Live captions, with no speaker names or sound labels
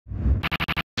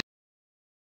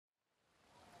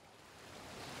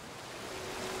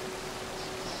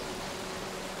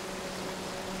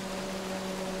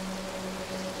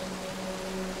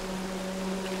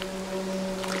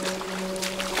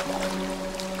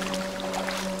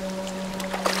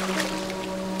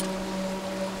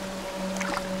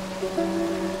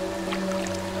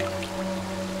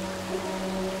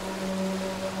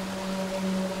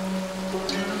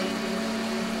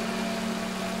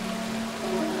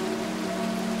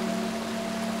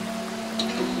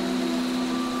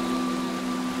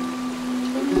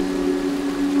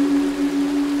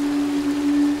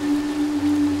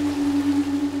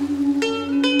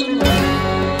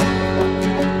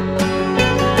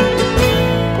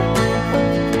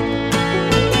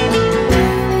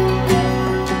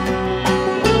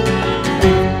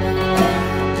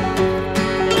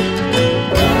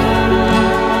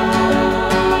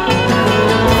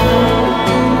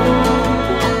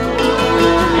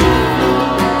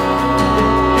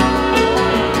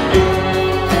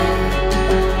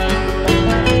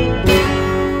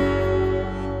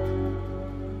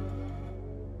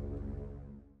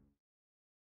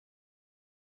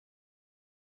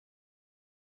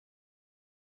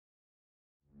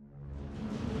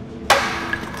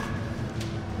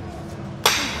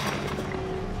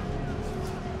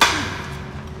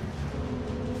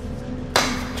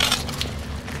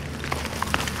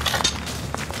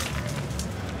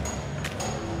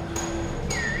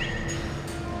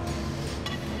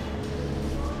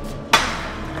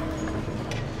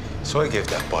So I gave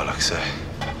that bollocks a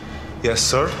yes,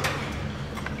 sir.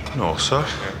 No, sir.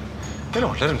 You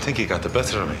know, let him think he got the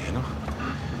better of me, you know.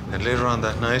 And later on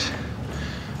that night,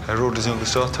 I rode his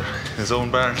youngest daughter in his own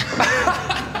barn.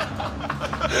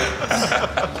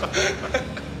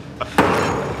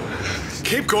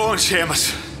 Keep going,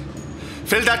 Séamus.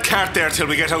 Fill that cart there till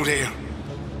we get out of here.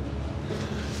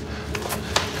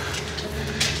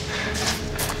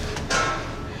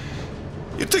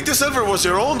 You'd think the silver was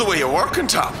your own the way you're working,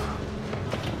 Tom.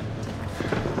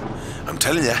 I'm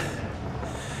telling you,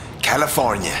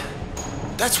 California.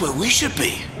 That's where we should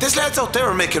be. There's lads out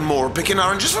there making more picking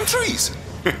oranges from trees.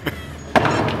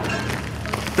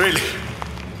 Really?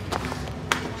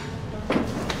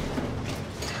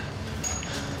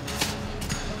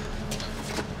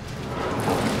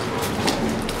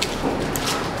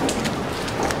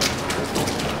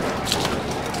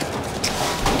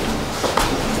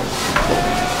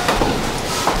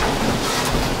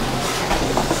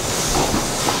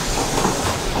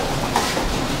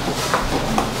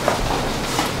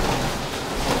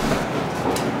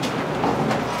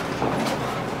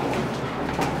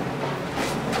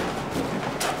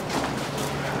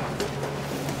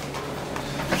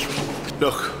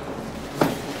 Look,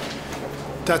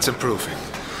 that's improving.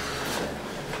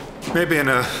 Maybe in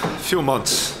a few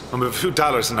months, and with a few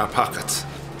dollars in our pockets,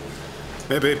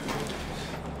 maybe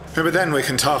then we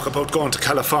can talk about going to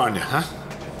California, huh?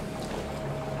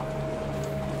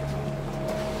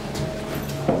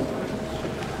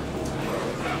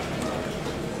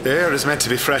 The air is meant to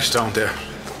be fresh down there.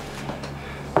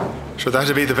 Sure,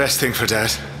 that'd be the best thing for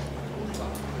Dad.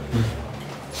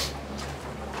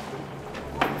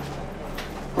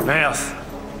 Mouth.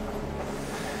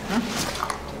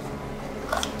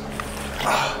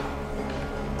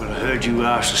 Well, I heard you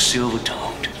asked a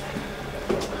silver-tongued.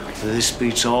 This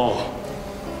beats all.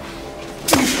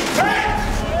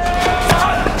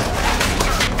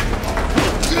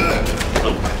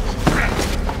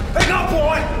 Back up,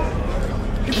 boy!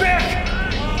 Get back!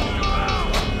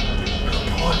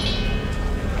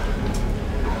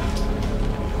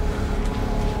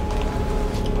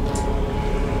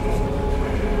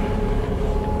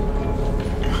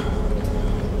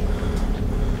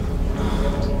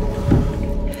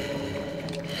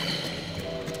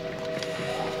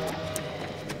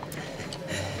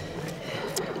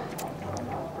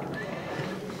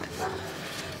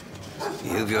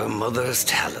 You've your mother's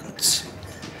talents.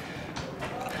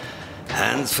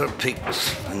 Hands for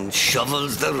picks and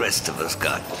shovels the rest of us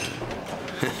got.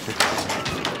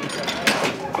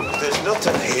 There's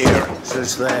nothing here.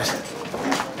 Says that.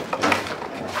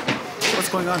 What's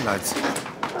going on, lads?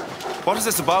 What is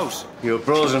this about? Your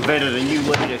bros invented a new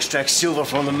way to extract silver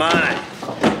from the mine.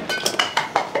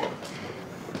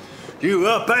 You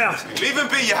up out! Leave him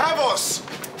be, you have us.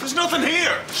 There's nothing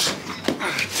here.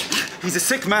 He's a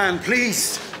sick man,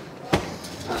 please.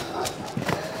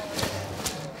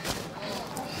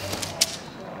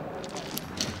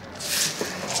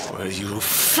 Well, you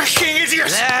fucking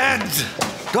idiots! Lads,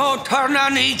 don't turn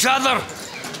on each other.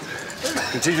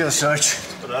 Continue the search.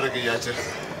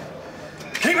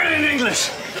 Keep it in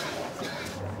English.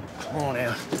 Come on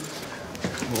now.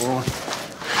 Come on.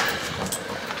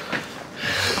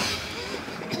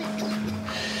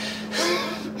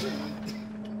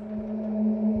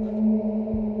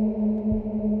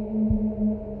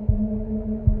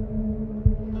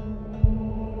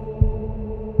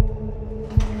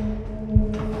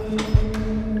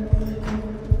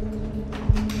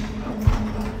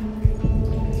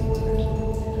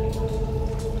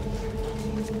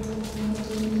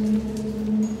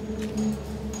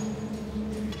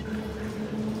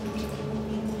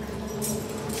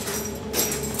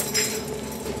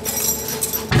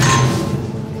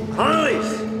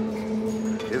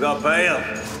 Bail.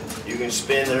 You can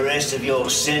spend the rest of your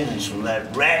sentence from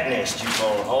that rat nest you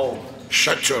call home.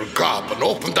 Shut your gob and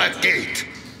open that gate.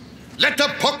 Let the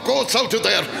puck goats out of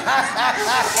there.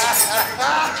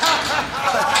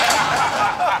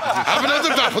 Have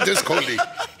another drop of this, Connolly.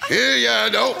 Here you are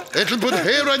now. It'll put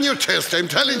hair on your chest, I'm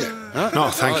telling you. Huh? No,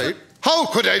 thank you. How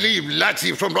could I leave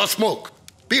Ladsy from Rossmoke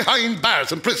behind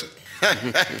bars in prison?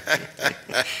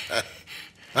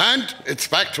 And it's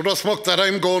back to Rossmoke that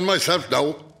I'm going myself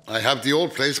now. I have the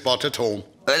old place bought at home.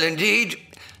 Well, indeed,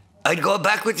 I'd go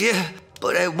back with you,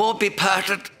 but I won't be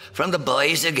parted from the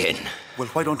boys again. Well,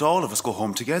 why don't all of us go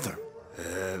home together?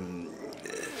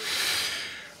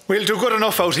 We'll do good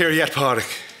enough out here yet,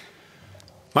 Pádraig.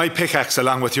 My pickaxe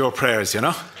along with your prayers, you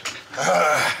know?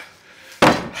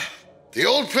 The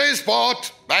old place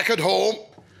bought, back at home,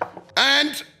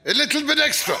 and a little bit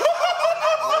extra.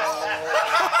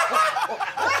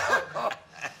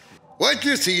 What do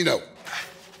you see now?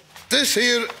 This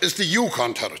here is the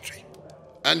Yukon territory.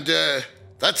 And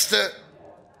that's the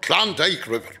Klondike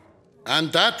River.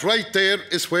 And that right there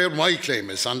is where my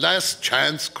claim is, on Last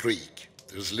Chance Creek.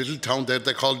 There's a little town there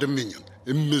they call Dominion.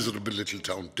 A miserable little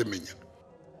town, Dominion.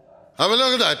 Have a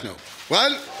look at that now.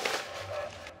 Well,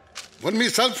 when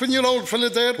myself and your old fella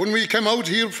there, when we came out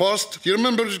here first, do you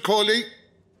remember it, Coley?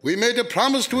 We made a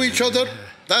promise to each other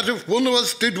that if one of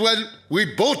us did well,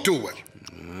 we'd both do well.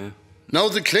 Now,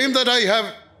 the claim that I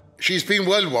have, she's been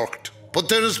well worked, but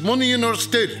there is money in her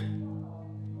still.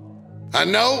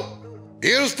 And now,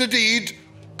 here's the deed,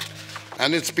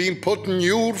 and it's been put in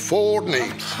your 4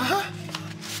 names.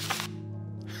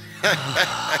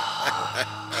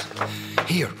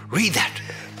 Here, read that.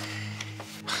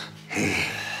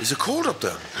 Is it cold up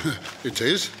there? It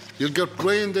is. You'll get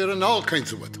grain there and all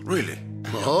kinds of weather. Really?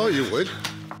 Oh, you will.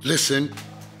 Listen,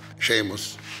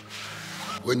 Séamus,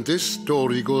 when this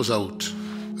story goes out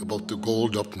about the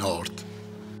gold up north,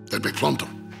 there'll be plunder.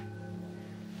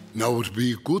 Now, it'd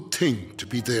be a good thing to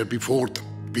be there before them,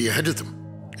 be ahead of them,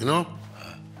 you know?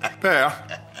 Bear,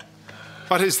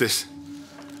 what is this?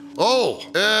 Oh,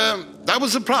 that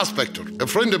was a prospector, a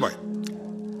friend of mine.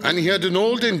 And he had an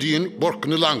old Indian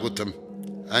working along with them.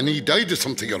 And he died of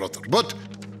something or other. But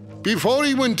before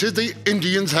he went to the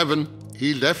Indians' heaven,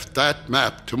 he left that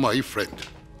map to my friend.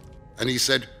 And he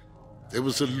said there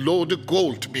was a load of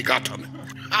gold to be got on it.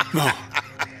 No.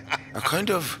 A kind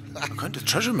of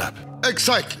treasure map.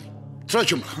 Exactly.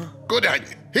 Treasure map. Good on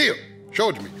you. Here, show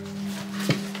it to me.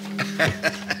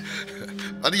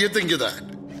 What do you think of that?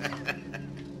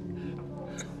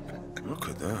 Look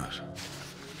at that.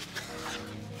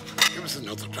 Give us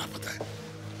another drop of that.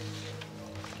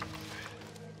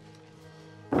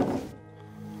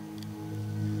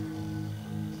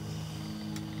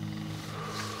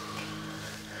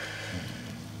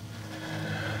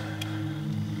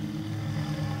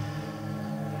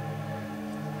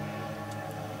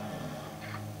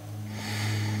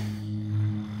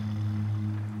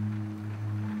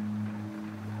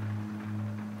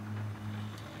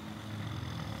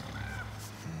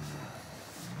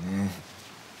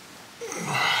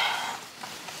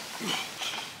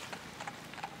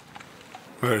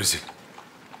 Where is he?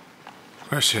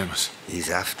 Where's Séamus? He's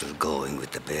after going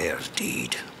with the bear's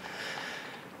deed.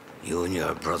 You and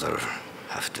your brother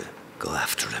have to go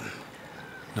after him.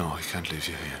 No, I can't leave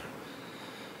you here.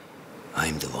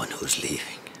 I'm the one who's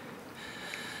leaving.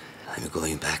 I'm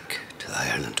going back to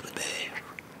Ireland with Bear.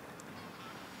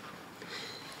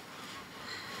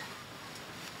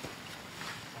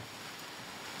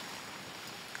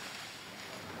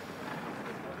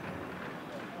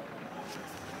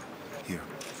 Here.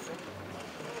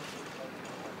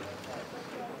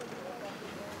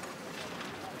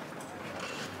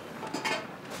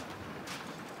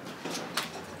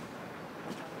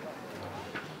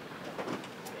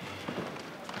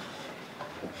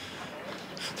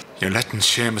 You're letting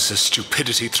Séamus'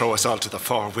 stupidity throw us all to the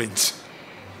 4 winds.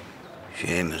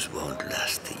 Séamus won't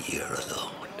last the year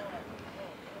alone.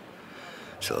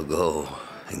 So go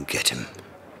and get him.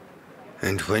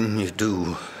 And when you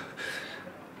do,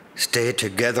 stay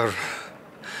together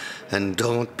and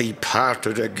don't be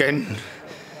parted again.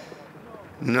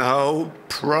 Now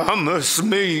promise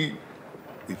me.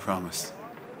 We promise.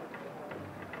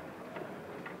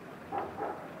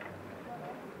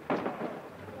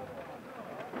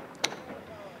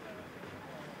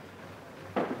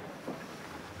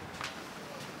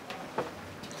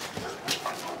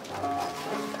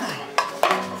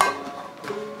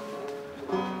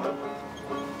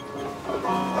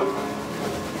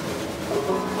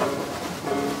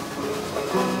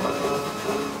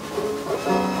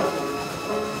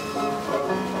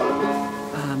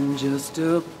 I'm just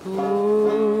a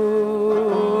poor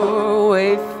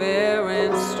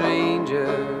wayfaring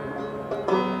stranger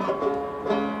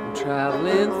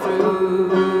traveling through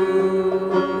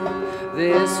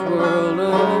this world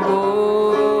of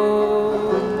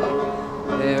woe.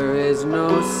 There is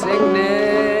no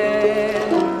sickness,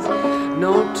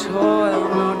 no toil,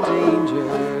 no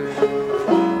danger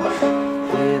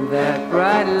in that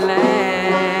bright land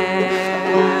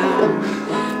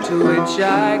to which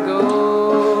I go.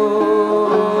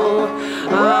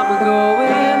 I'm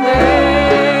going there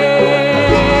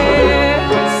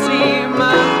to see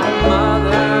my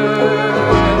mother.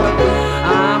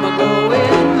 I'm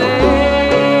going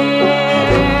there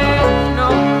no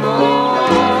more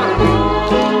alone.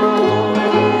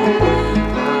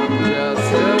 I'm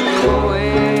just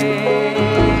going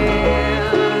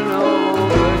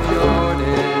over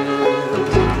Jordan.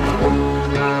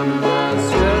 I'm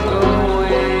just going.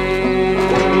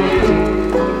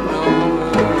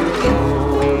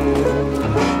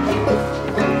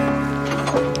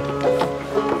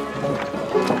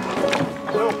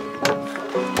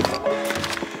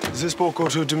 Does this boat go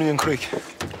to Dominion Creek?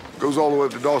 Goes all the way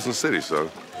up to Dawson City, sir.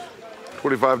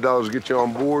 $25 to get you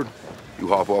on board. You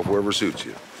hop off wherever suits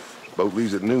you. Boat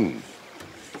leaves at noon.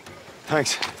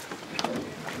 Thanks.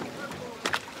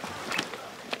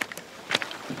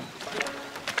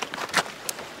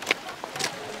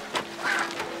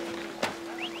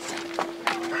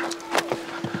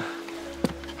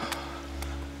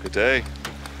 Good day.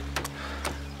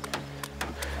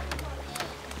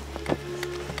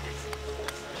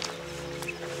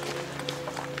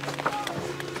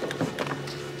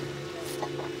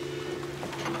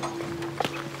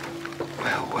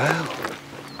 Well.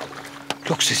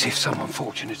 Looks as if some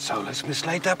unfortunate soul has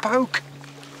mislaid their poke.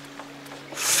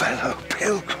 Fellow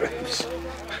pilgrims.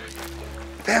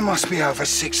 There must be over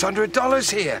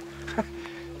 $600 here.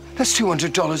 That's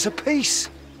 $200 apiece.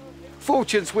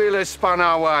 Fortune's wheel has spun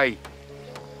our way.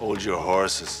 Hold your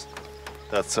horses.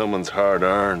 That's someone's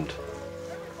hard-earned.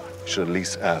 Should at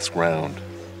least ask round.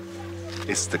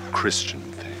 It's the Christian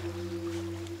thing.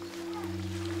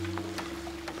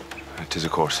 It is,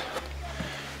 of course.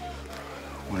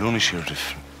 We'll only share it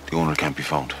if the owner can't be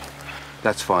found.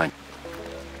 That's fine.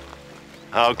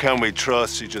 How can we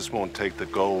trust you just won't take the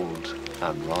gold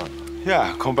and run?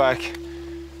 Yeah, come back.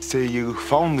 Say you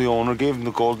found the owner, gave him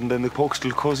the gold, and then the poke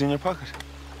still goes in your pocket.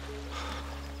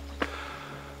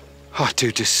 I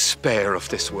do despair of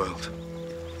this world.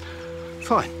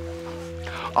 Fine.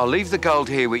 I'll leave the gold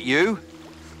here with you,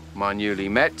 my newly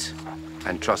met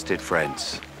and trusted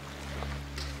friends.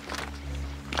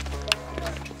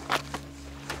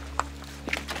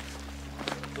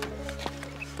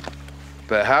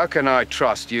 But how can I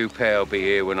trust you pal be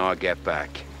here when I get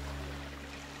back?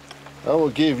 I will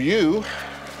give you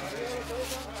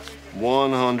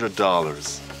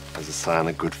 $100 as a sign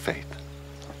of good faith.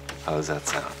 How does that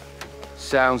sound?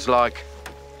 Sounds like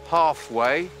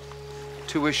halfway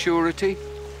to a surety.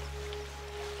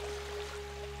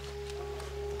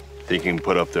 Think you can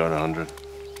put up the other 100?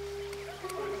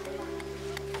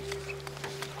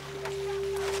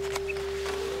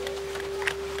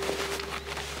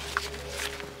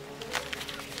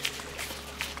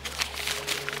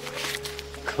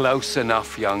 Close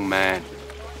enough, young man.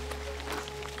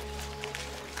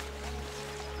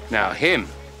 Now, him,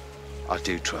 I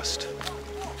do trust.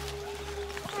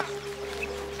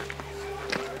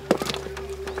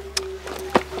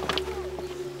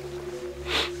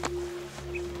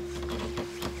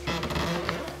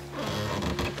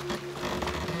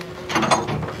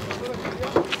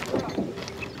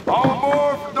 All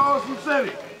aboard for Dawson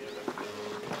City.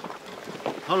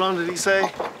 How long did he say?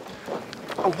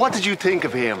 And what did you think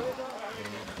of him?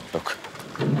 Look,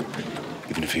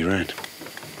 even if he ran,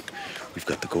 we've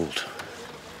got the gold.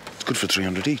 It's good for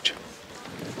 300 each.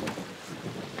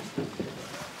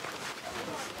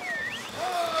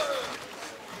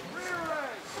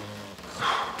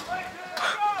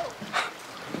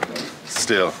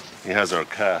 Still, he has our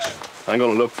cash. I'm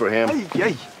gonna look for him.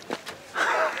 Hey.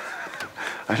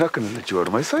 I'm not going to let you out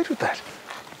of my sight with that.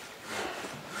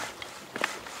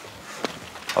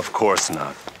 Of course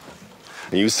not.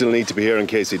 And you still need to be here in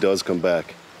case he does come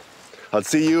back. I'll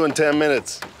see you in 10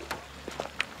 minutes.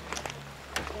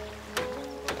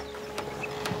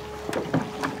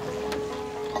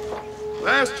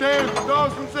 Last chance for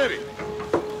Dawson City.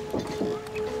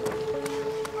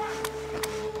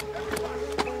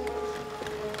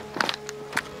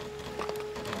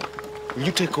 Will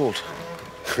you take gold?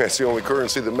 That's the only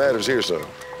currency that matters here, sir.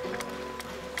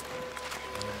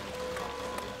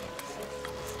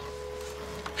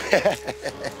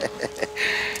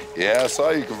 Yeah, I saw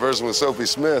you conversing with Sophie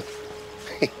Smith.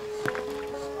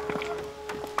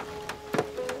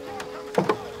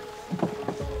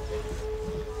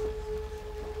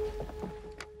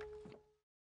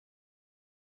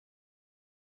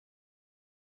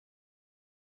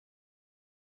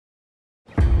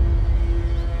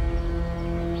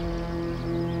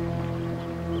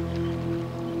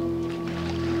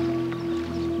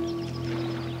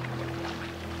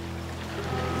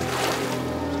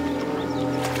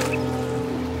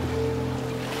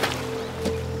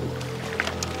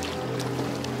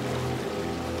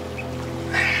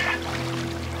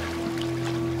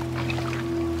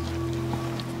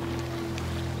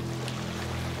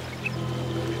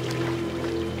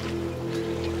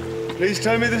 Please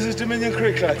tell me this is Dominion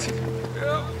Creek, lads.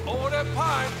 Yeah, order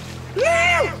pint.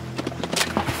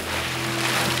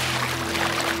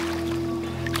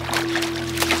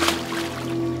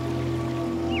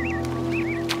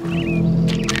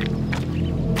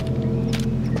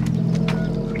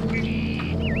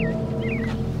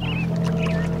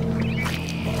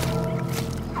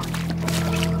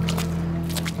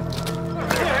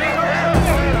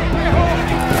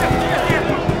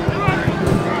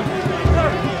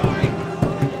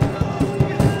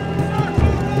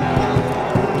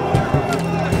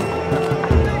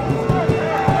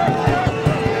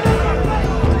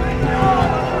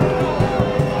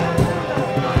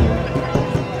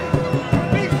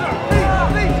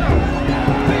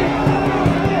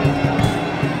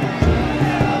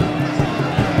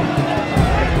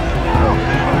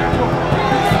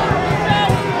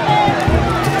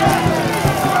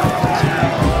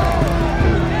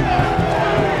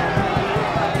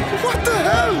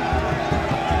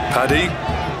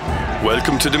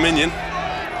 Welcome to Dominion.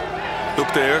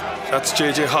 Look there, that's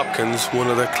J.J. Hopkins, one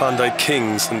of the Klondike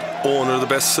Kings and owner of the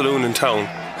best saloon in town.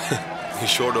 He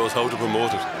sure knows how to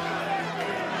promote it.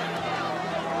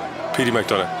 Petey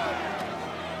McDonough.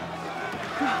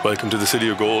 Welcome to the City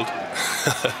of Gold.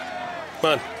 Come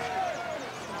on.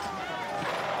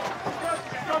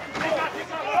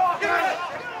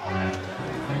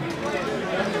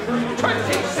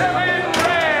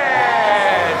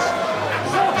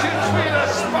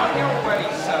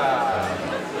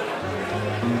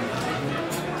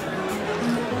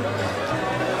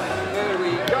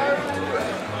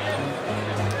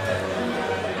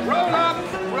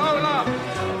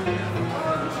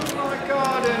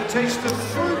 Taste the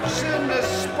fruits and the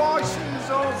spices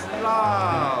of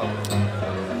love.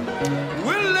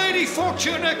 Will Lady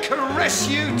Fortuna caress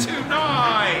you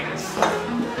tonight?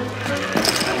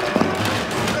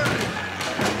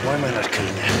 Why am I not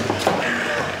killing you?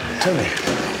 Tell me,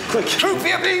 quick. Proof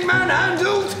you're being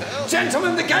manhandled?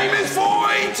 Gentlemen, the game is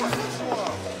void!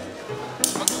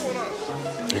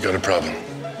 You got a problem.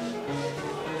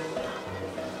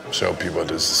 Show people what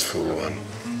does this fool want.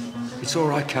 It's all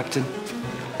right, Captain.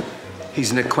 He's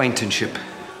an acquaintanceship.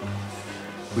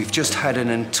 We've just had an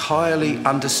entirely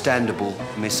understandable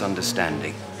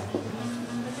misunderstanding.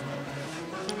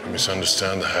 You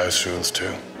misunderstand the house rules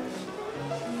too.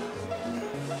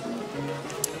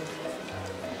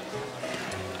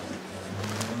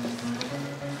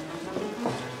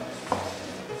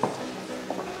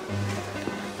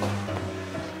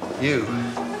 You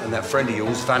and that friend of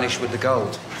yours vanished with the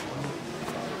gold.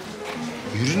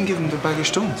 You didn't give him the bag of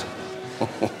stones?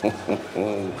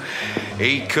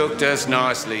 He cooked us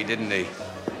nicely, didn't he?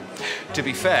 To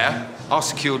be fair, I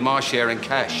secured my share in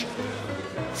cash.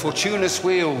 Fortuna's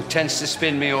wheel tends to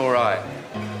spin me all right.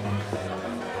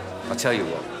 I'll tell you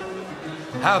what.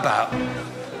 How about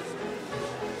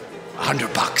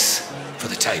 $100 for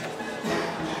the table?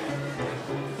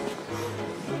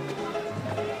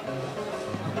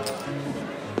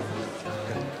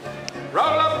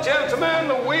 Roll up, gentlemen.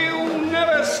 The wheel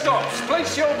never stops.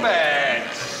 Place your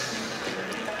bets.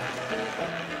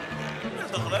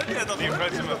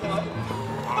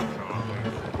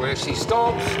 Where she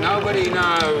stops, nobody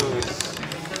knows.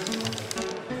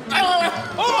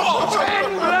 Oh,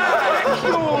 10 black!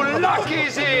 Your luck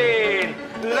is in.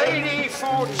 Lady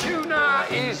Fortuna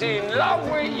is in love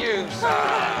with you,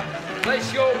 sir.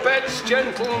 Place your bets,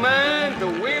 gentlemen. The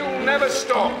wheel never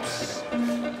stops.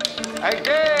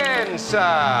 Again,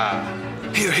 sir.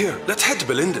 Here, let's head to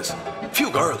Belinda's.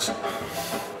 Few girls.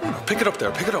 Pick it up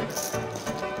there, pick it up.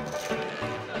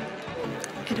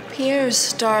 It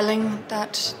appears, darling,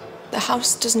 that the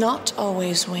house does not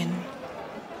always win.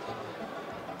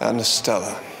 And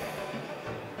Estella,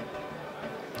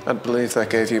 I believe that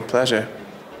gave you pleasure.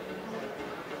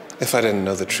 If I didn't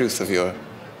know the truth of your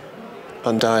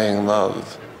undying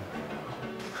love.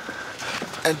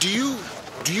 And do you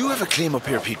have a claim up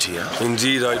here, P.T.?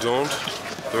 Indeed, I don't.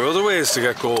 There are other ways to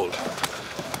get gold.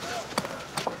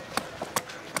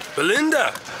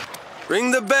 Belinda,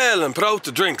 ring the bell and put out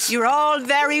the drinks. You're all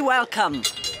very welcome.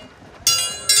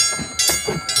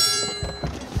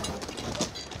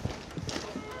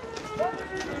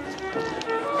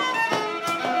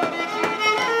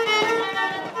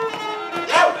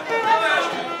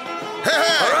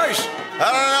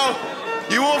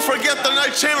 You won't forget the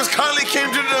night Séamus Connolly came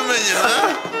to the Dominion,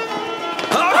 huh?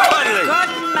 Connolly!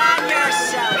 Good man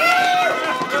yourself.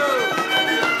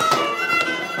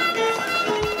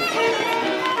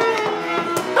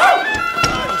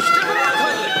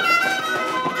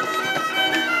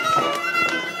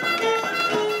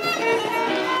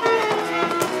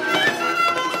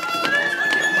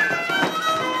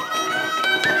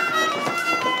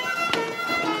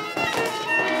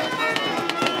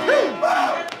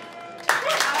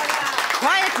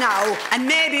 Now, and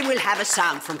maybe we'll have a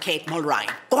song from Kate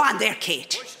Mulrine. Go on there,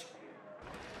 Kate.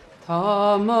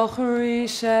 Támach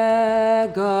ríse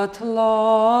go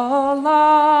tlálach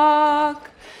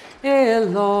I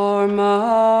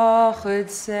lormach id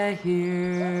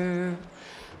sehir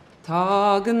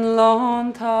Tágan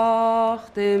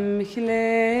lántacht im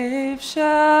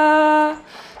chléifse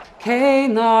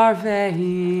Cénar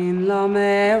bhein la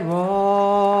mé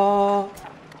rá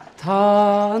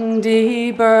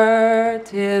Tandi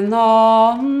bert in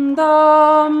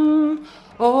andam,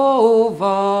 o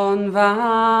van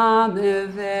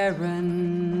veren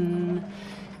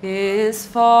is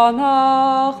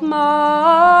vanach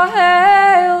ma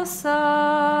heilsa,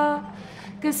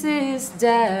 gus is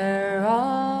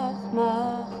derach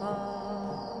ma.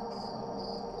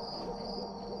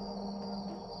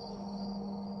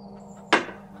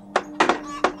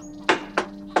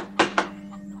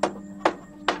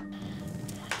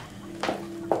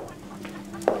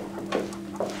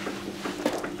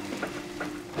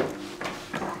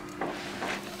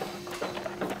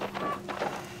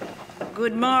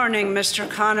 Good morning, Mr.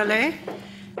 Connolly.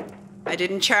 I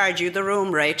didn't charge you the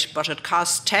room rate, but it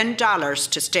costs $10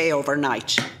 to stay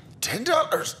overnight.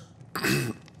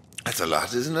 $10? That's a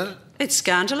lot, isn't it? It's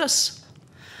scandalous.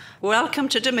 Welcome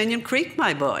to Dominion Creek,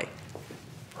 my boy.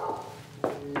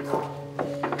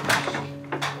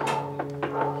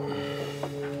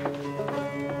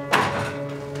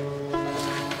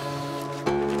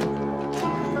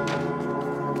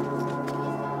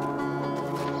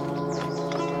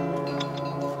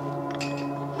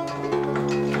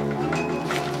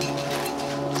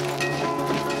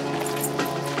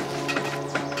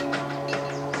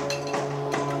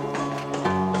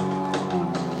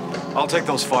 I'll take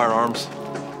those firearms.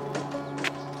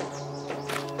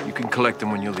 You can collect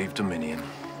them when you leave Dominion.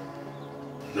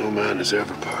 No man has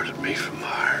ever parted me from my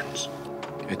irons.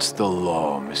 It's the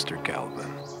law, Mr.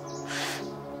 Galvin.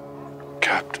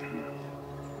 Captain.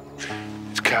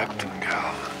 It's Captain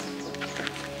Galvin.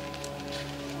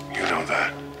 You know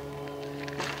that.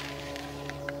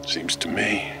 Seems to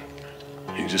me,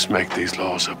 you just make these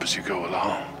laws up as you go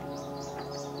along.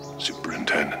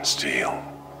 Superintendent Steele.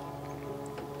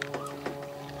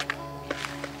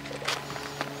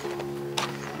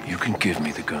 You can give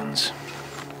me the guns,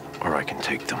 or I can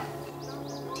take them.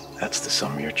 That's the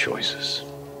sum of your choices.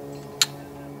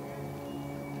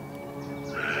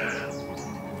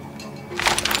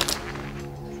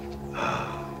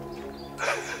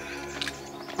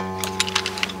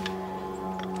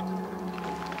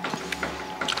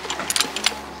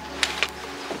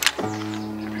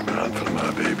 Be mindful of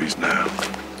my babies now.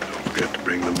 Don't forget to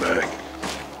bring them back.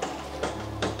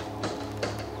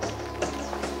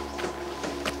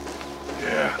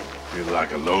 Yeah, feel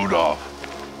like a load off.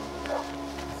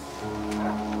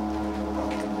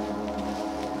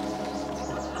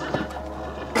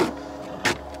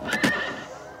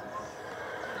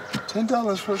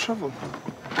 $10 for a shovel.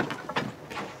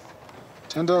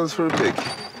 $10 for a pig.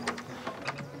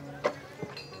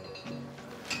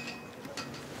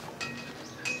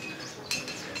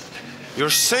 Your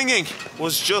singing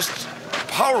was just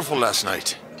powerful last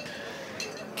night.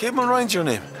 Kate Mulrine's your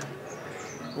name.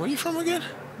 Where are you from again?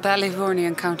 Ballyvourney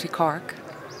in County Cork.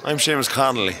 I'm Séamus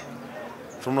Connolly,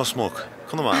 from No Smoke.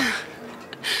 Come on.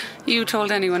 You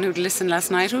told anyone who'd listen last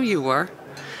night who you were.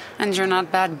 And you're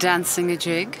not bad dancing a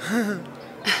jig.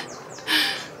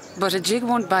 But a jig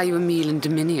won't buy you a meal in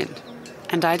Dominion.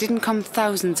 And I didn't come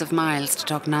thousands of miles to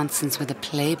talk nonsense with a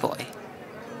playboy.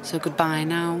 So goodbye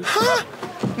now. Huh?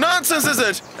 Nonsense, is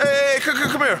it? Hey,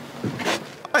 come here.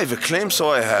 I've a claim, so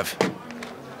I have.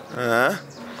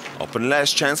 Up in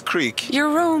Last Chance Creek.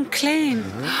 Your own claim?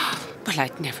 Well,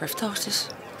 I'd never have thought it.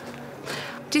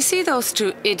 Do you see those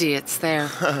two idiots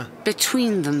there?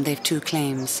 Between them, they've two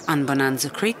claims. On Bonanza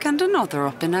Creek and another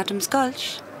up in Adams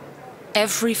Gulch.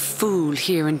 Every fool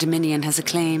here in Dominion has a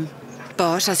claim.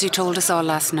 But, as you told us all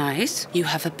last night, you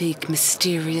have a big,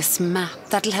 mysterious map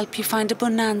that'll help you find a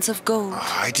bonanza of gold.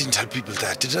 Oh, I didn't tell people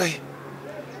that, did I?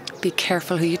 Be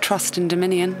careful who you trust in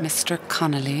Dominion, Mr.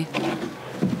 Connolly.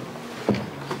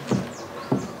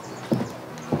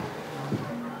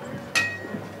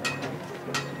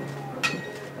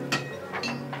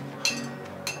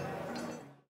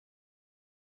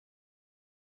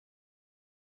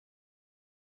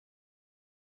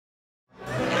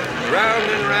 Round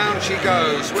and round she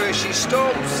goes. Where she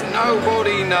stops,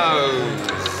 nobody knows.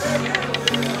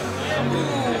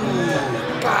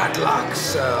 Ooh, bad luck,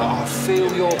 sir. I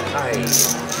feel your pain.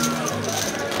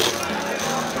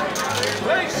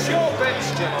 Place your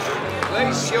bets, gentlemen.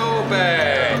 Place your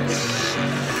bets.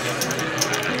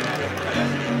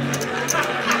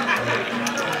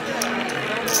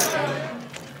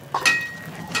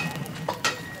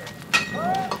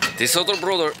 This other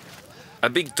brother, a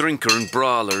big drinker and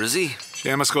brawler, is he?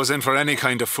 Séamus goes in for any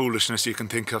kind of foolishness you can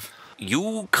think of.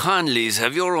 You Conleys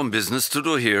have your own business to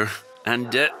do here,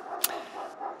 and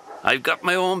I've got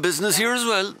my own business here as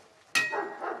well.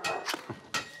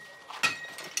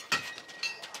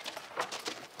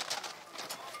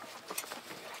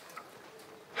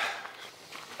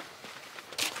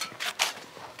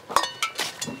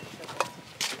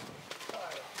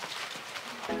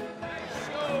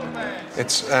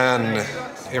 It's an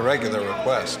irregular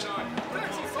request,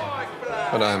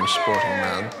 but I'm a sporting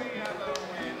man.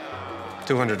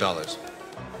 $200.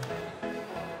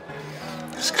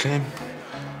 This claim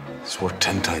is worth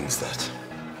 10 times that.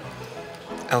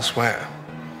 Elsewhere,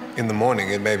 in the morning,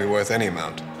 it may be worth any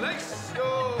amount.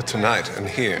 But tonight and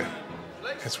here,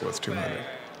 it's worth 200.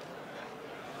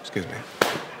 Excuse me.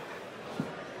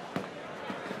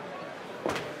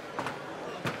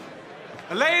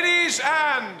 Ladies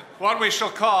and what we shall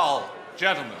call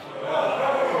gentlemen.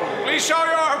 Please show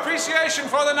your appreciation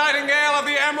for the Nightingale of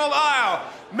the Emerald Isle,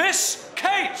 Miss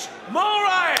Kate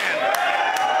Mulryan.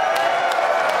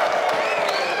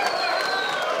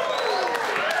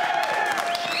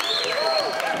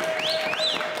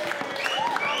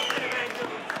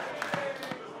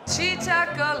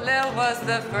 Lil was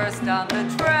the first on the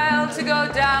trail to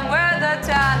go down where the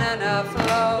Tanana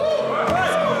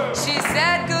flows. She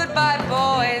said goodbye,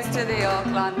 boys, to the old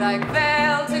Klondike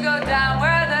Vale to go down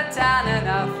where the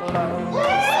Tanana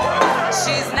flows.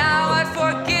 She's now at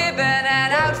Fort Gibbon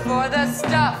and out for the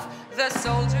stuff. The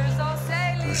soldiers all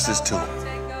say. Where's this to?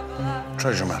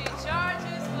 Treasure map.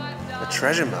 A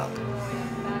treasure map?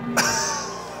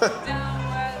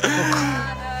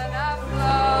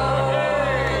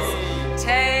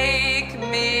 Take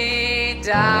me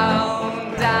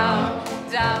down, down,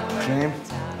 down. Claim.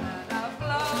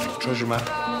 Treasure map.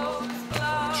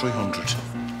 300.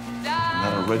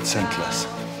 Not a red cent less.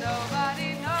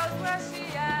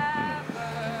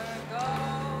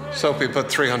 Soapy put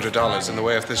 $300 in the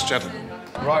way of this gentleman.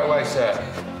 Right away, sir.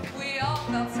 We all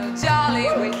felt so jolly,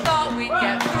 we thought we'd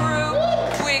get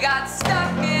through. We got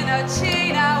stuck in a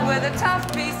China with a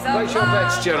tough piece of Place your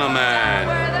bets, gentlemen.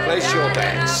 Place your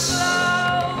bets.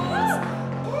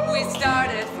 We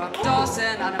started from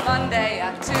Dawson on a Monday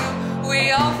at 2.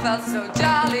 We all felt so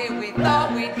jolly, we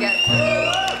thought we'd get through.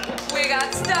 We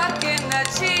got stuck in the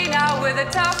China with a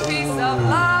tough piece of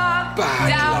luck.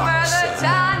 Down where the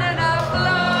Tanana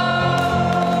flows.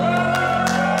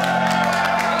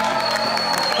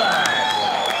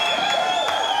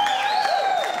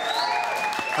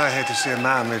 I hate to see a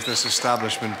man leave this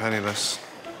establishment penniless.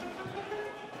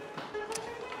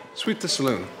 Sweep the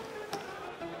saloon.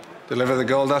 Deliver the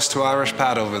gold dust to Irish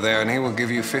Pat over there, and he will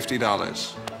give you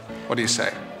 $50. What do you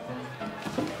say?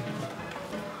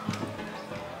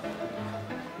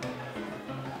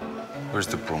 Where's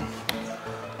the broom?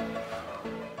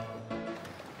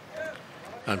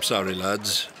 I'm sorry,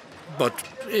 lads, but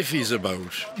if he's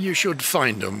about, you should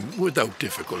find him without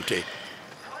difficulty.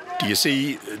 Do you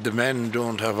see, the men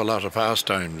don't have a lot of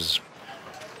pastimes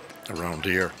around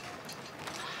here.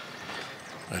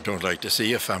 I don't like to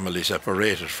see a family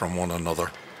separated from one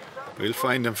another. We'll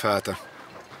find him, Father.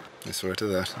 I swear to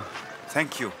that.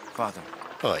 Thank you, Father.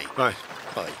 Aye. Aye.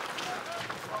 Aye.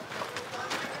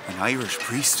 An Irish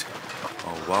priest?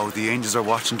 Oh, wow, the angels are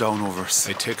watching down over us.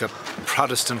 I'd take a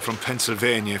Protestant from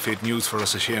Pennsylvania if he'd news for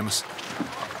us at Séamus.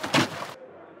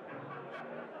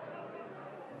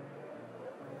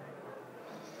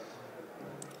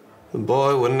 The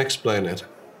boy wouldn't explain it.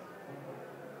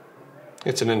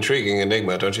 It's an intriguing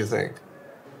enigma, don't you think?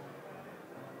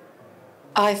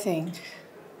 I think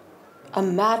a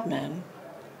madman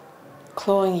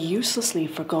clawing uselessly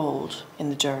for gold in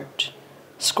the dirt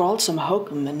scrawled some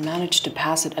hokum and managed to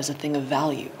pass it as a thing of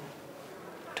value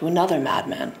to another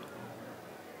madman,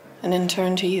 and in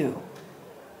turn to you.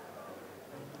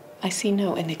 I see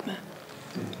no enigma.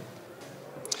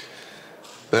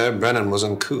 Bear Brennan was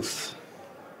uncouth,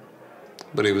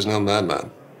 but he was no madman.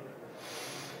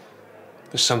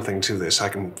 There's something to this, I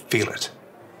can feel it.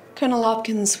 Colonel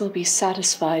Hopkins will be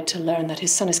satisfied to learn that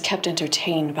his son is kept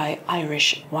entertained by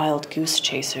Irish wild goose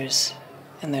chasers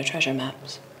and their treasure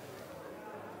maps.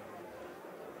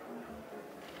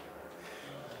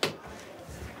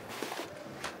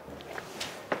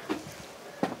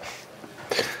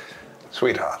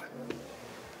 Sweetheart.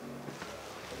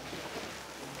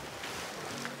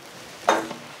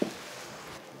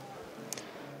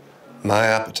 My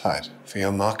appetite for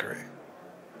your mockery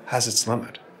has its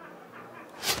limit.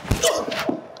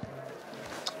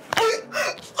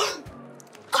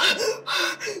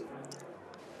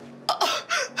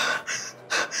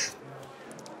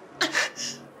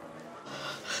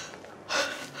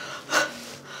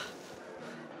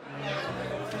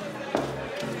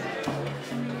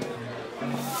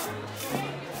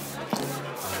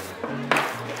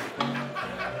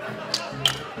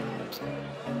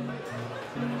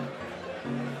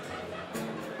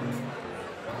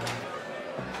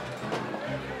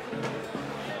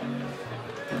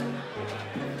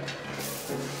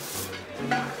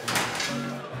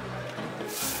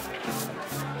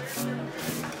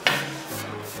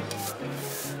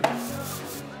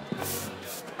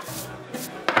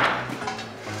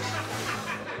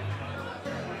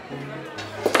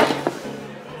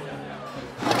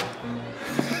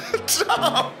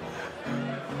 Tom!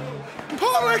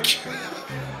 Pádraig!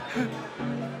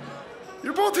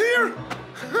 You're both here?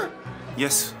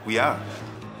 Yes, we are.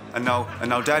 And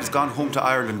now Dad's gone home to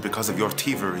Ireland because of your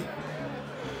thievery.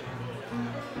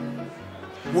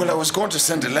 Well, I was going to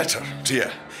send a letter to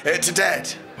you, to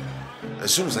Dad,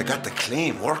 as soon as I got the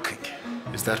claim working.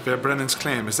 Is that Bear Brennan's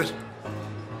claim, is it?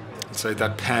 Inside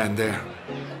that pan there.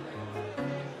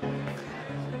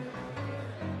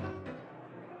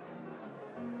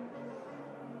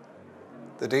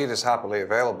 The deed is happily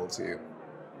available to you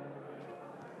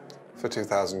for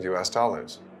 $2,000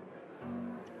 US.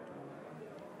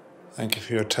 Thank you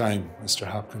for your time, Mr.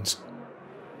 Hopkins.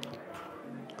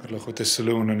 Good luck with this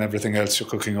saloon and everything else you're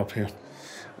cooking up here.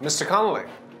 Mr. Connolly,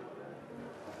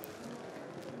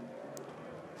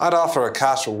 I'd offer a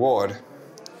cash reward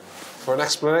for an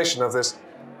explanation of this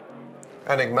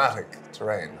enigmatic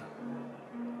terrain.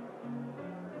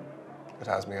 It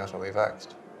has me utterly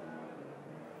vexed.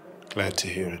 Glad to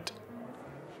hear it.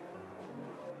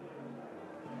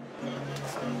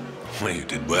 Well, you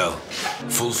did well.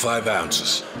 Full 5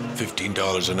 ounces.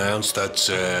 $15 an ounce, that's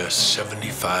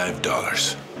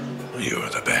 $75. You're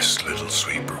the best little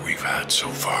sweeper we've had so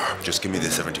far. Just give me the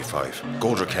 75.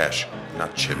 Gold or cash,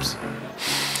 not chips.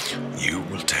 You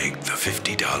will take the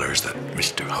 $50 that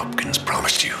Mr. Hopkins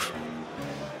promised you.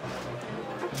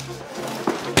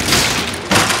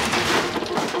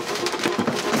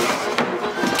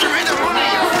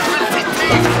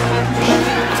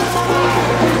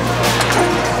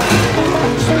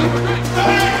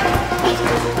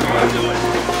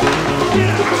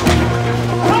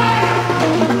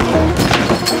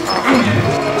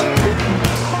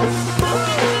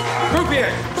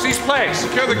 Croupier, cease play.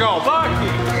 Secure the goal.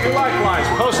 Barkeep, you likewise.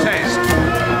 Post haste.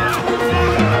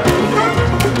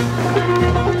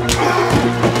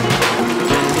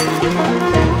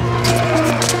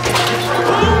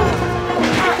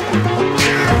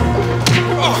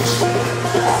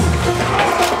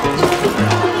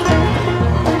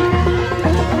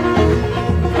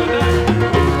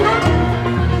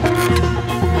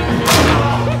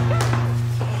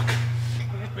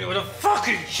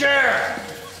 Chair!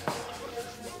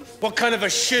 What kind of a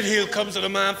shitheel comes at a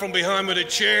man from behind with a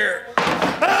chair?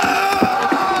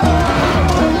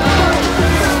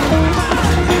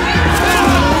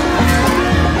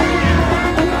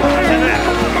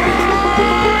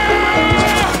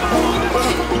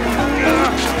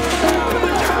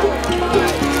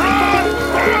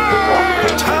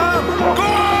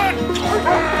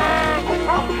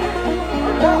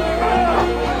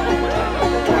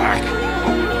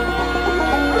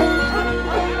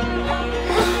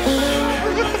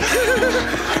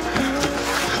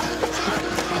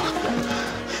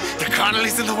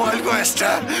 Connolly's in the Wild West,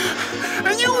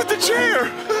 and you with the chair.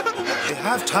 You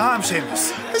have Tom,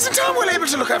 Séamus. Isn't Tom well able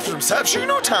to look after himself? Sure, you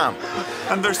know Tom.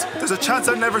 And there's a chance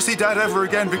I'll never see Dad ever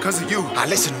again because of you.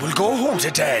 Listen, we'll go home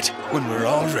to Dad when we're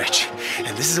all rich.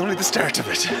 And this is only the start of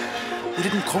it. We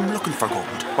didn't come looking for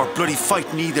gold or bloody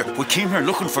fighting either. We came here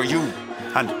looking for you.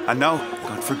 And now,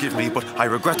 God forgive me, but I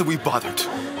regret that we bothered.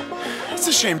 It's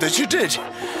a shame that you did,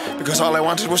 because all I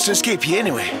wanted was to escape you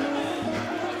anyway.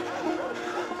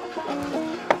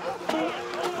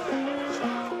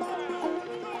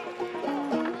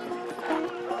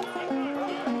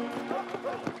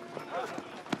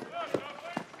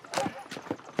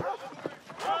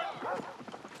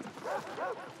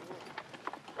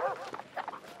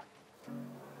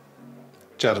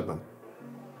 Gentlemen,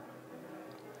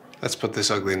 let's put this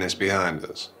ugliness behind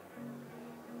us.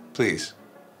 Please,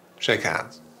 shake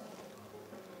hands.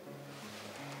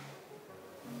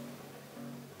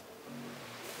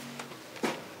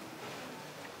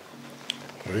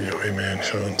 Oi, man,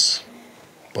 chans.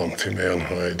 Bumpy man,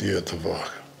 idea to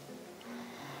walk.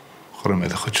 Chorm the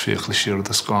chut fiach le shir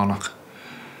the scanach.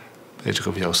 Beidig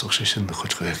of jou sok sin the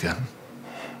chut again.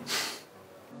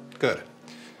 Good.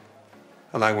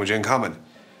 A language in common.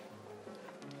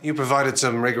 You provided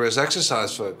some rigorous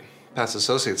exercise for Pat's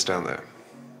associates down there.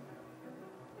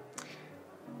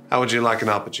 How would you like an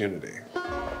opportunity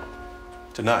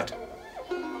tonight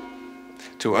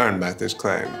to earn back this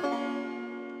claim?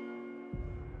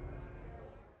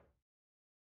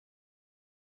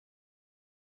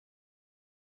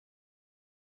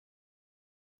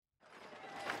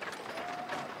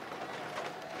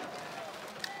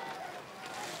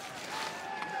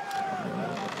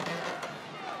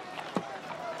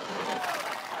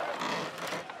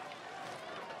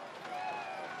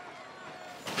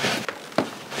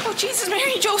 Oh, Jesus,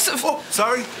 Mary, Joseph. Oh,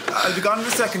 sorry. I'll be gone in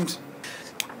a second.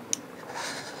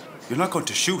 You're not going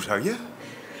to shoot, are you?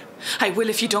 I will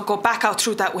if you don't go back out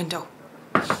through that window.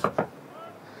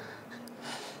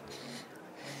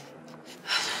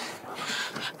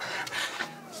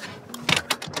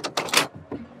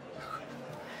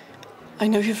 I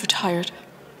know you've retired.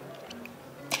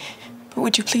 But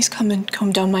would you please come and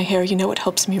comb down my hair? You know it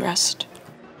helps me rest.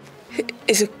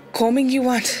 Is it combing you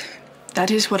want?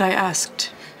 That is what I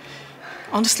asked.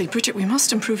 Honestly, Bridget, we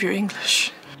must improve your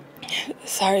English.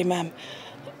 Sorry, ma'am.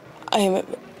 I am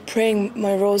praying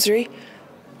my rosary,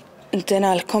 and then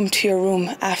I'll come to your room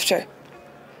after.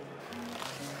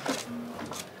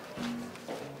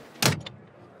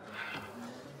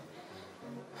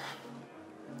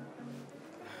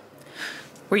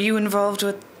 Were you involved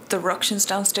with the ructions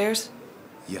downstairs?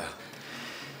 Yeah.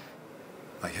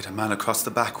 I hit a man across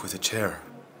the back with a chair.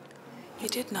 You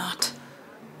did not.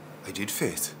 I did,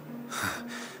 Faith.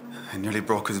 I nearly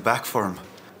broke his back for him.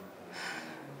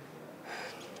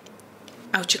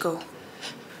 Out you go.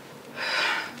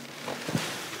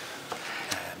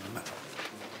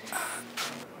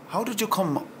 How did you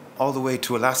come all the way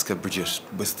to Alaska, Bridget,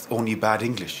 with only bad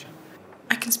English?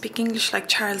 I can speak English like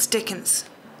Charles Dickens.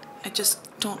 I just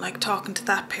don't like talking to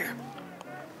that pair.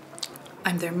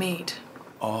 I'm their maid.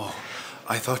 Oh,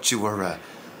 I thought you were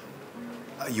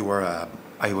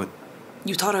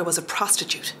You thought I was a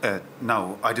prostitute?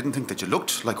 No, I didn't think that you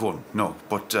looked like one, no.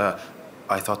 But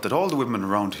I thought that all the women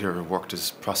around here worked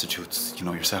as prostitutes, you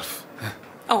know yourself.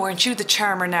 Oh, aren't you the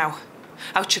charmer now?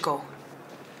 Out you go.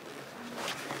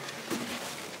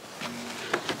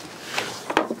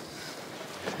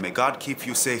 May God keep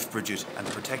you safe, Bridget, and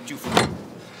protect you from...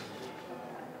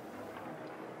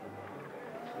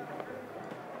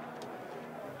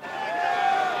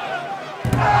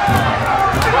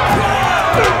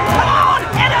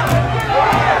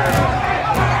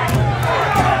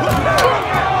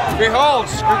 Behold,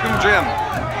 Skookum Jim.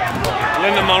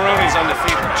 Linda Mulroney's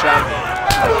undefeated champion.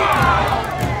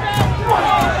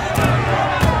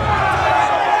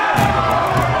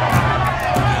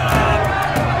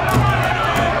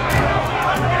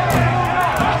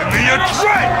 Give me a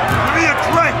drink! Give me a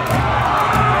drink!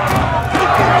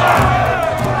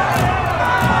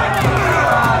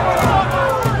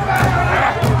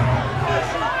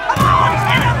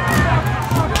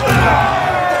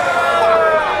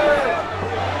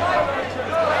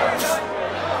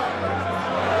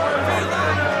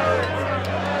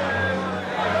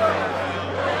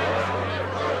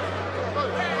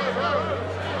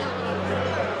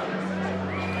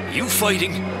 You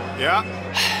fighting? Yeah.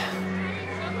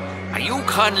 Are you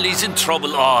Connolly's in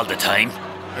trouble all the time?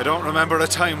 I don't remember a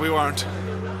time we weren't.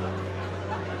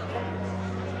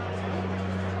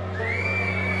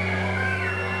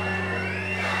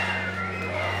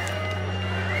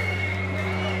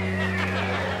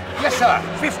 Yes, sir.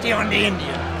 50 on the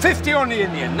Indian. 50 on the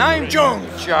Indian. Name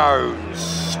Jones.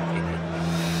 Jones.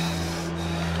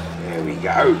 There we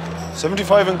go.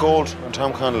 75 in gold on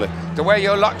Tom Connolly. The way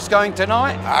your luck's going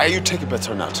tonight? Ah, you take a bit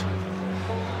or not.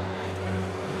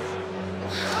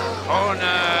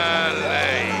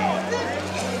 Connolly.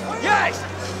 Yes!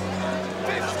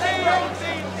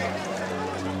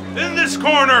 In this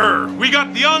corner, we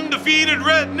got the undefeated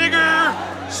red nigger,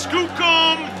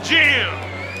 Skookum Jim.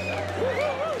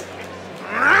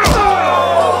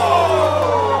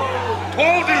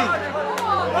 Told you!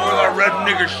 All that red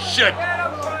nigger shit.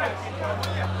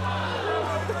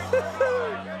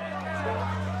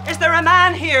 Is there a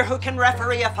man here who can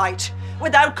referee a fight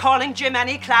without calling Jim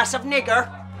any class of nigger?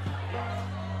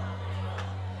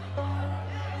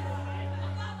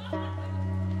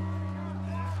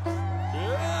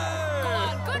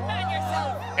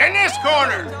 In this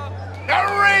corner, the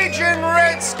Raging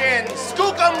Redskin,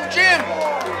 Skookum Jim.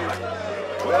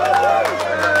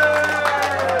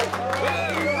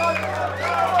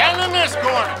 And in this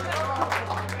corner,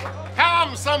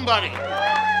 Tom somebody.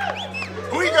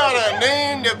 We got a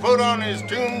name to put on his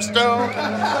tombstone?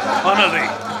 Connolly.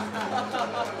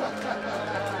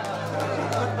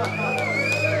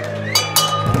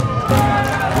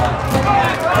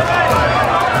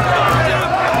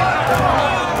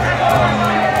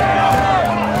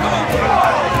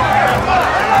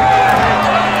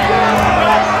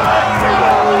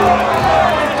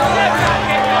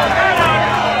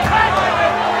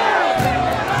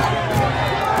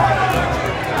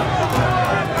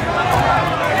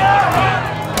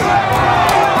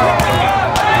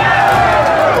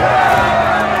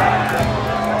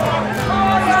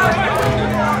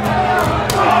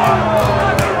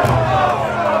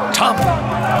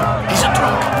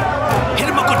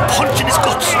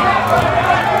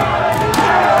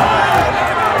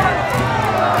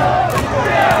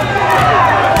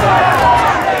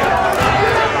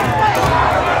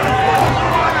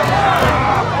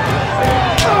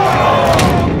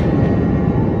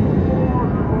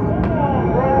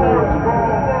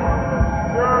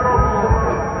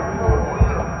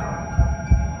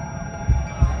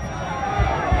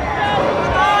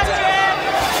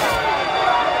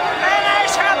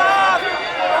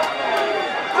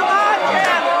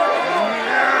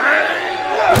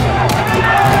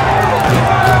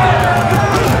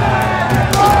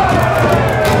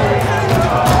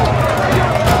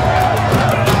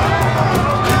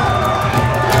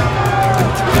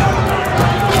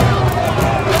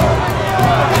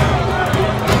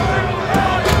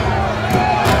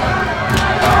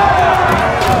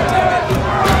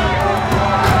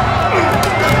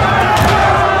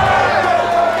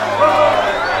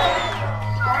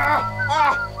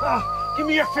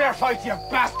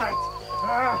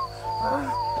 Where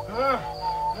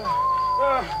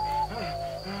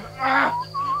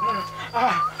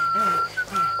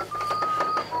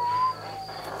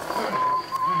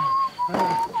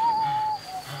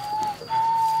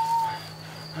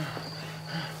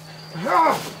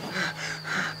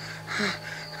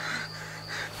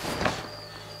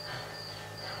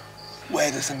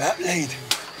does the map lead?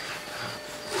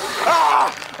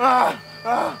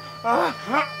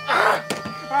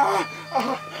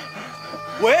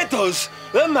 Where does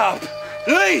the map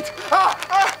lead? All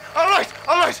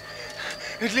right.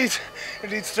 It leads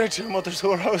straight to your mother's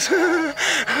whorehouse.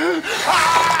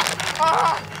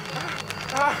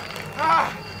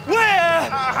 Where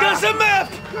does the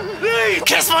map lead?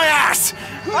 Kiss my ass!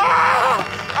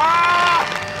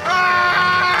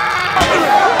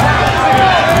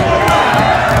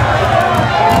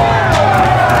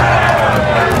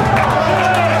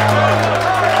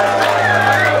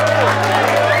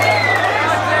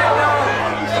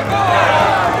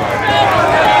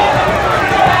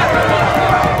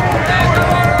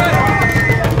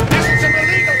 This is an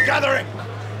illegal gathering!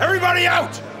 Everybody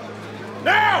out!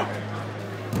 Now!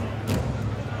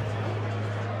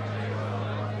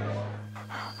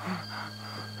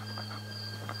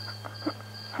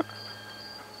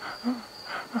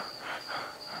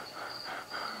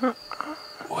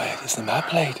 Where does the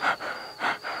map lead?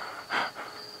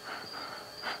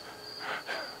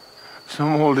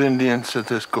 Some old Indian said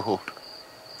there's gold.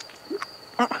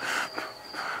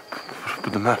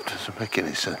 But the map doesn't make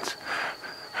any sense.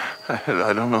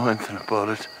 I don't know anything about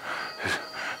it. It's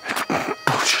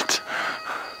bullshit.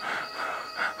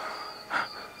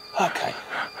 Okay.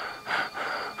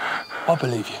 I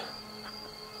believe you.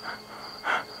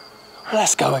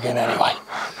 Let's go again anyway.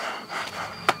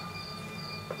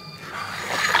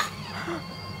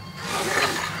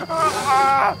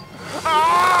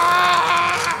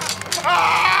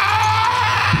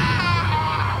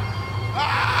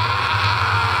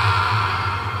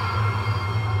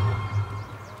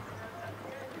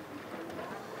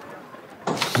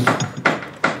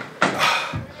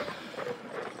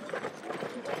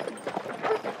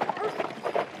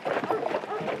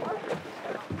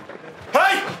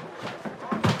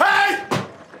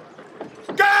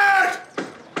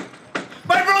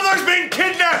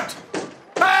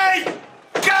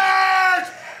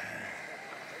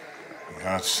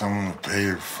 Got someone to pay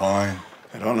your fine?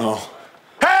 I don't know.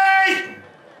 Hey!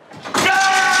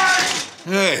 Guard!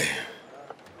 Hey,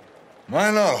 am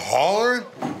I not hollering?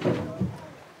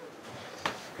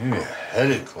 Maybe a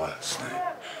headache last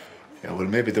night. Yeah, well,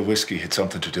 maybe the whiskey had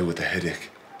something to do with the headache.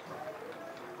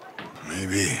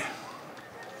 Maybe.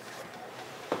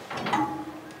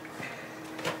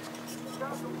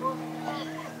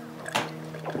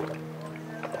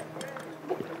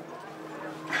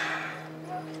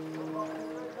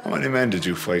 How many men did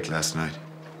you fight last night?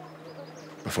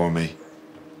 Before me?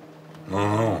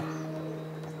 No.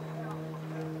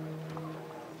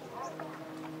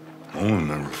 I don't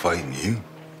remember fighting you.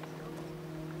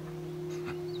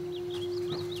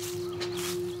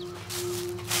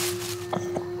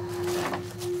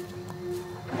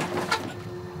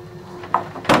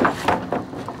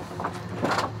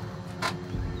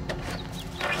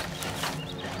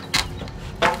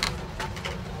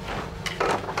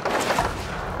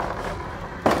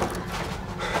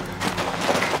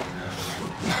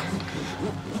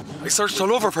 I searched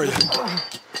all over for you.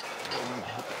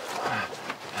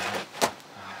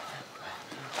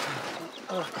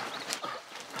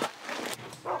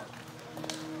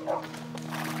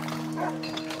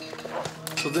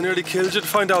 So they nearly killed you to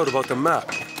find out about the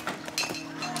map. Did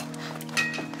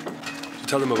you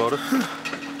tell them about it?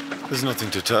 There's nothing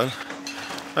to tell.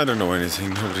 I don't know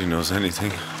anything. Nobody knows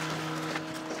anything.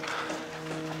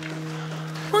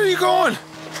 Where are you going?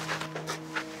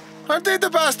 Aren't they the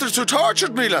bastards who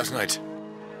tortured me last night?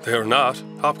 They are not.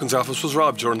 Hopkins' office was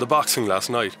robbed during the boxing last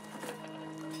night.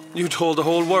 You told the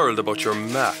whole world about your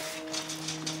map.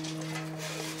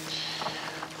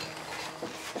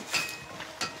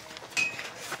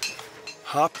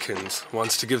 Hopkins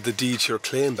wants to give the deed to your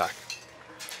claim back.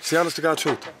 It's the honest to God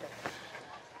truth.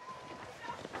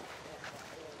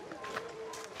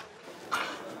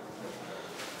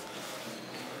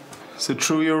 Is it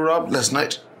true you were robbed last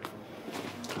night?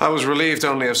 I was relieved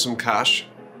only of some cash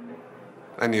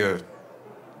and your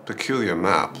peculiar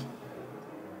map.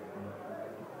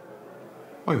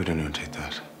 Why would anyone take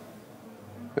that?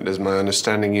 It is my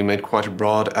understanding you made quite a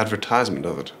broad advertisement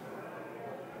of it.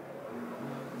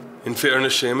 In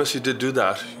fairness, Séamus, you did do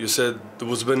that. You said there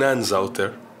was bonanza out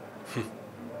there.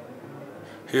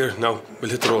 Here, now, we'll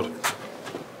hit the road.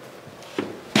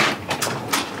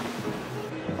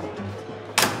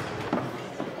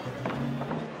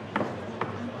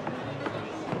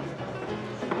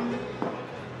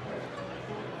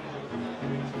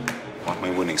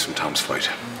 any winnings from Tom's fight?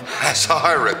 As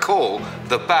I recall,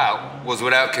 the bout was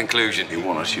without conclusion. You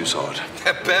won it, you saw it.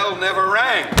 The bell never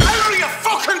rang. I'll ring a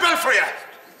fucking bell for you!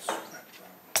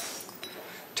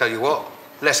 Tell you what,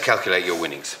 let's calculate your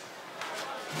winnings.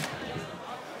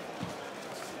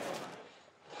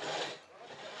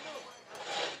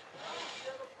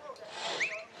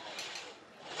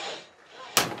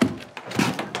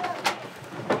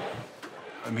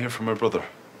 I'm here for my brother.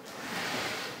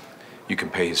 You can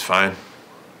pay his fine.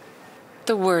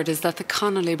 The word is that the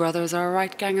Connolly brothers are a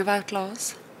right gang of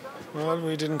outlaws. Well,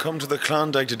 we didn't come to the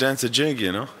Klondike to dance a jig,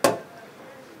 you know.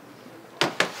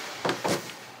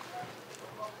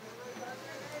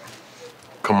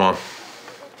 Come on.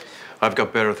 I've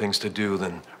got better things to do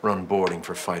than run boarding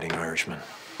for fighting Irishmen.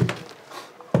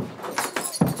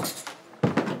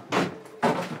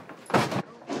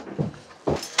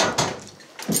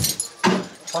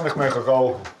 Tháinig mé go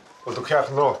gá, bhil tú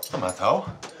ceacht nó. Má tá.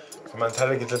 Tá man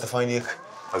tairgid le a fáinneach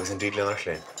agus an dídle nach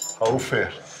léin. Ó,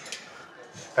 fair.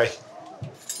 Hey.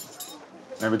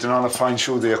 Maybe do not find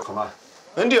shoe there, come on.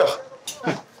 India.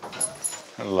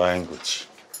 Language.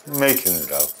 Making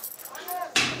it up.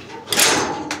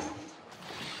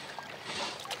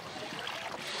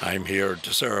 I'm here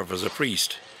to serve as a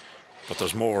priest, but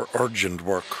there's more urgent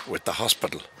work with the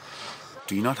hospital.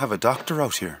 Do you not have a doctor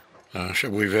out here? Sure,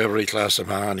 we've every class of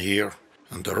man here,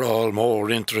 and they're all more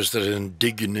interested in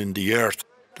digging in the earth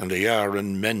than they are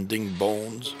in mending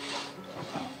bones.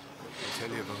 I'll tell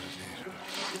you about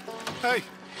it later. Hey,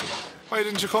 why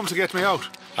didn't you come to get me out?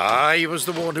 I was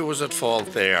the one who was at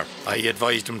fault there. I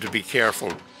advised him to be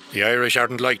careful. The Irish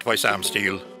aren't liked by Sam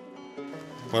Steele.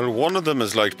 Well, one of them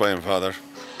is liked by him, Father.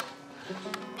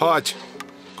 Podge,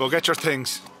 go get your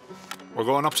things. We're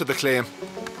going up to the claim.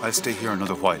 I'll stay here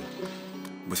another while,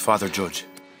 with Father Judge.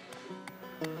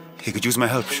 He could use my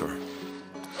help, sure.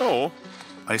 Oh?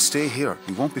 I'll stay here.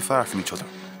 We won't be far from each other.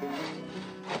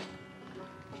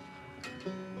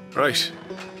 Right.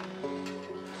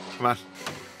 Come on.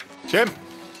 Jim?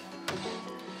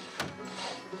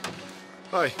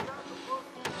 Hi.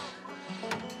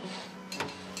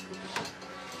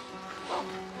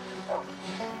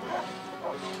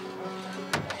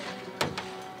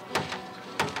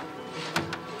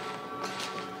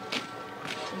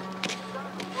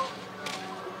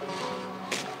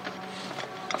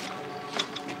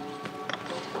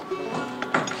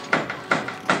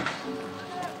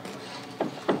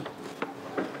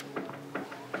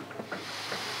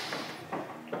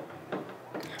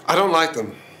 I don't like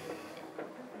them.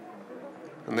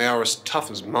 And they are as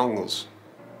tough as Mongols.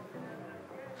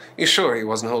 You sure he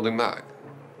wasn't holding back?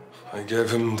 I gave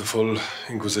him the full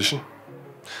Inquisition.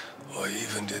 I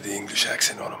even did the English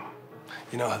accent on him.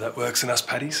 You know how that works in us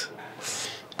paddies?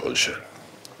 Bullshit.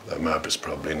 That map is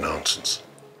probably nonsense.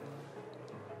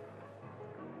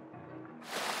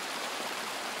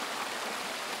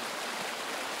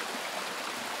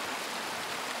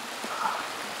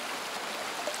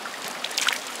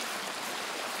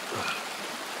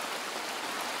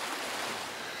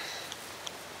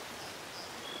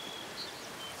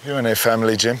 You and a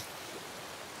family, Jim?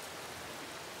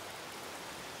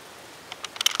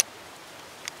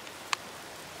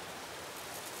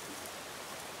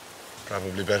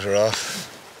 Probably better off.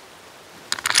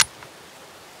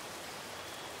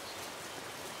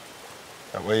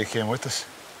 That way you came with us?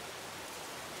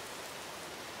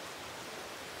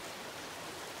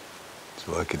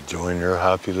 So I could join your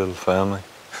happy little family?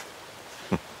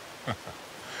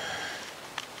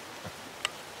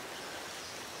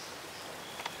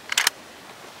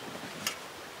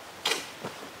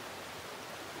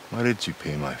 Why did you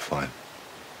pay my fine?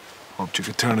 Hoped you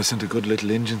could turn us into good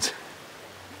little Injuns.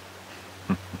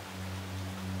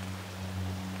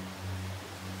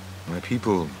 My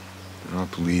people do not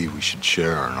believe we should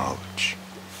share our knowledge.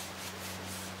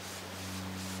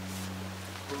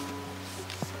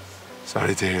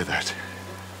 Sorry to hear that.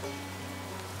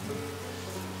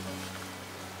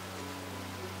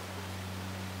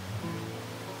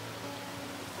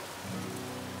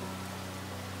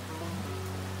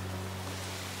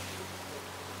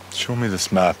 Show me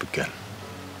this map again.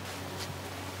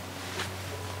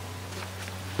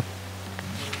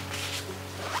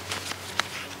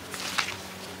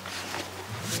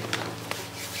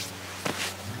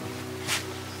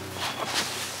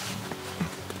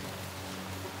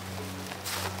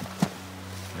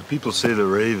 The people say the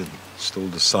Raven stole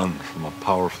the sun from a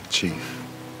powerful chief.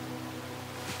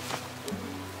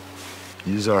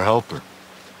 He's our helper,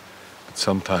 but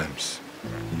sometimes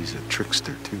he's a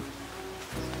trickster too.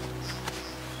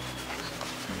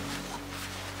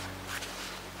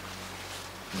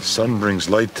 The sun brings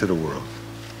light to the world,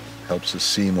 Helps us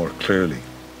see more clearly.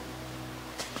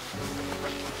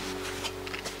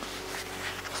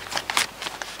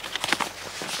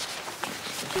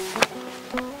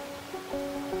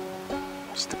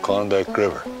 It's the Klondike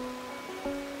River.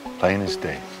 Plain as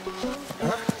day.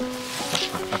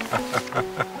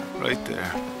 Right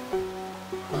there.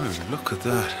 Oh, look at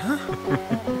that, huh?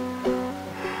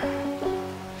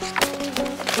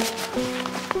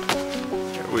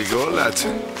 Here we go, lads.